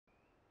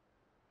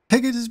Hey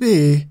guys, it's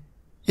me,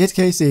 it's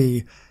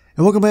KC,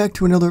 and welcome back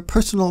to another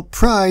personal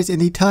prize in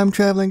the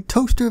time-traveling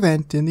toaster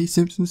event in the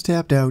Simpsons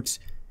Tapped Outs.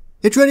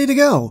 It's ready to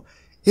go!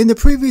 In the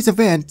previous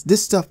event,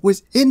 this stuff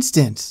was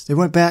instant. They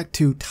went back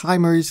to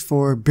timers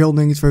for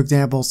buildings, for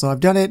example, so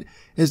I've done it.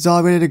 It's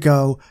all ready to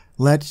go.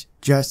 Let's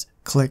just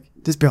click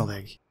this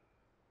building.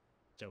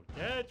 So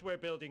that's where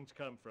buildings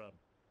come from.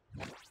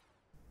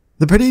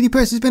 The Panini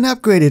press has been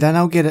upgraded. I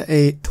now get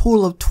a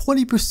total of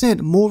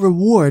 20% more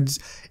rewards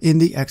in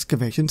the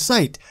excavation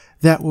site.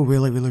 That will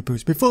really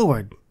boost me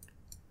forward.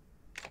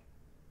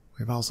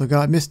 We've also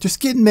got Mr.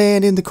 Skin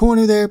Man in the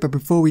corner there, but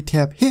before we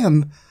tap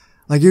him,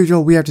 like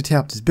usual, we have to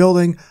tap this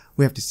building.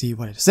 We have to see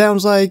what it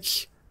sounds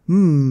like.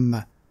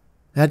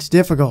 That's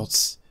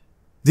difficult.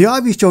 The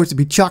obvious choice to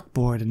be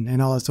chalkboard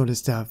and all that sort of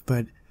stuff,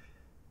 but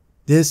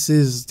this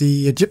is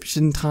the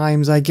Egyptian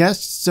times, I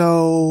guess,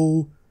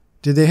 so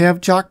did they have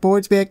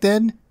chalkboards back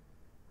then?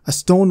 A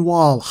stone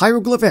wall,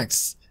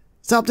 hieroglyphics,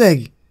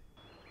 something.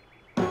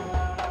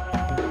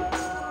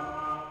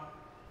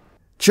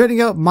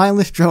 Churning out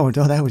mindless drones.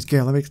 Oh, that was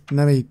good.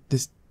 Let me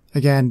just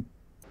again.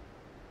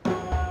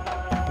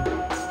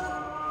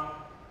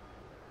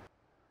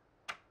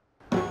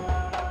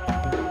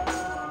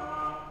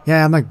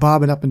 Yeah, I'm like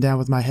bobbing up and down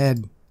with my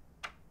head.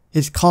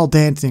 It's called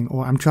dancing,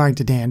 or I'm trying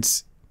to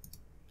dance.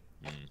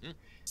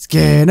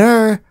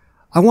 Skinner,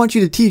 I want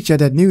you to teach at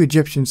that new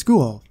Egyptian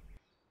school.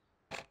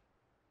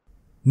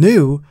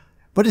 New?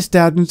 But it's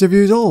thousands of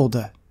years old.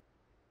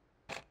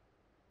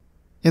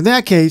 In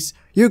that case,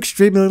 you're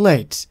extremely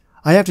late.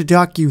 I have to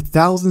dock you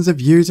thousands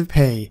of years of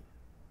pay.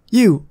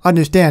 You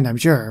understand, I'm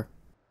sure.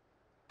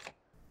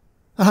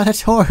 Oh,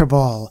 that's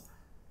horrible.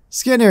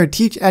 Skinner,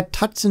 teach at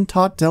Tuts and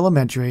Tots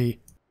Elementary.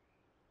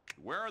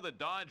 Where are the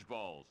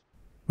dodgeballs?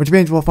 Which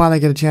means we'll finally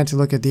get a chance to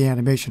look at the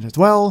animation as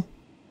well.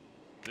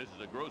 This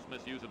is a gross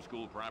misuse of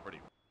school property.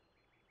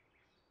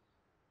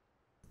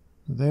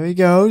 There he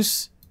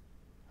goes.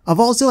 I've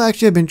also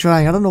actually been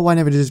trying, I don't know why I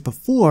never did this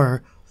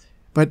before,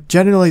 but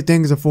generally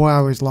things are 4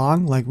 hours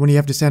long, like when you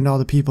have to send all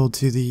the people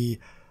to the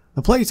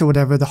place or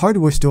whatever, the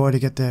hardware store to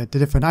get the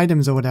different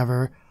items or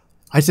whatever.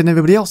 I send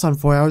everybody else on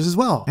 4 hours as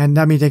well, and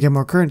that means they get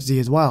more currency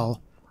as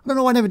well. I don't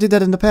know why I never did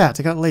that in the past,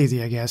 I got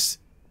lazy I guess.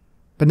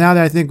 But now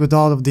that I think with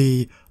all of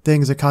the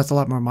things that cost a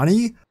lot more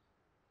money,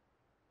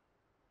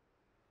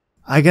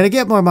 I gotta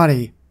get more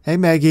money. Hey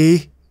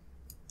Maggie,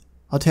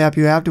 I'll tap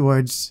you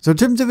afterwards. So in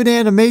terms of an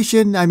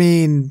animation, I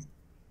mean,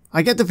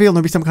 I get the feeling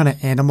there'll be some kind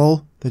of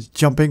animal that's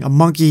jumping. A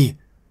monkey.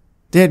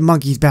 They had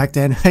monkeys back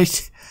then,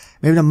 right?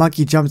 Maybe the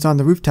monkey jumps on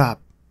the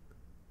rooftop.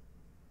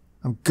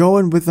 I'm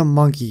going with a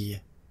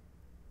monkey.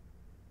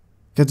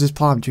 Because there's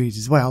palm trees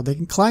as well. They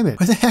can climb it.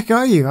 Where the heck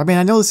are you? I mean,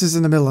 I know this is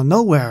in the middle of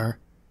nowhere.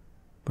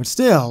 But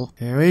still,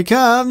 here he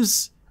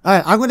comes.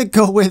 Alright, I'm going to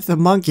go with the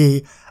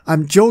monkey.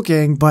 I'm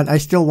joking, but I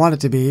still want it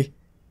to be.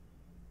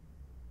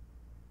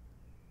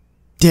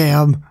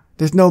 Damn,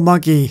 there's no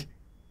monkey.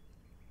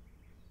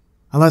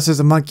 Unless there's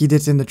a monkey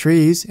that's in the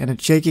trees and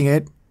it's shaking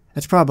it.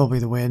 That's probably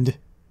the wind.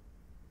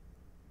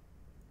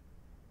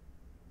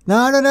 No,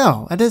 I don't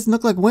know. That doesn't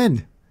look like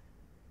wind.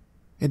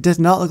 It does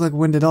not look like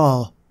wind at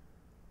all.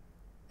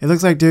 It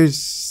looks like there's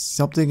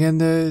something in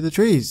the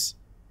trees.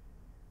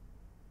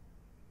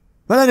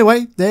 But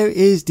anyway, there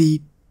is the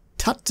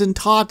Tuts and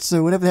Tots,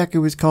 or whatever the heck it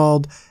was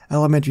called,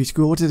 elementary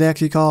school. What's it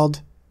actually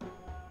called?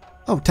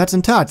 Oh, Tuts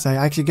and Tots. I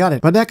actually got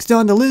it. But next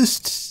on the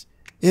list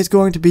is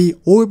going to be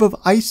Orb of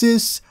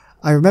Isis.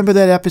 I remember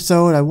that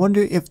episode. I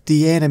wonder if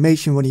the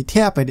animation when you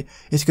tap it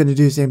is going to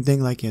do the same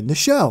thing like in the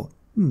show.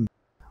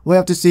 We'll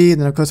have to see. And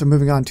then of course we're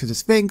moving on to the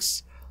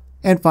Sphinx.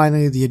 And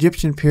finally the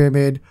Egyptian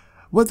pyramid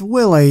with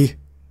Willie.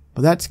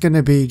 But that's going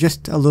to be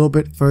just a little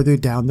bit further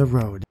down the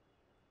road.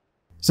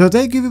 So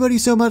thank you everybody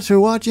so much for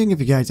watching.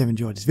 If you guys have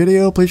enjoyed this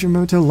video, please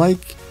remember to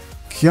like,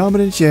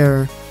 comment, and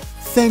share.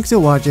 Thanks for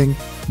watching.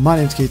 My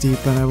name's KT,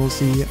 and I will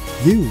see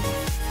you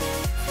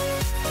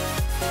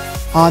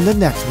on the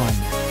next one.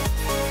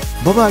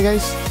 Bye-bye,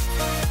 guys.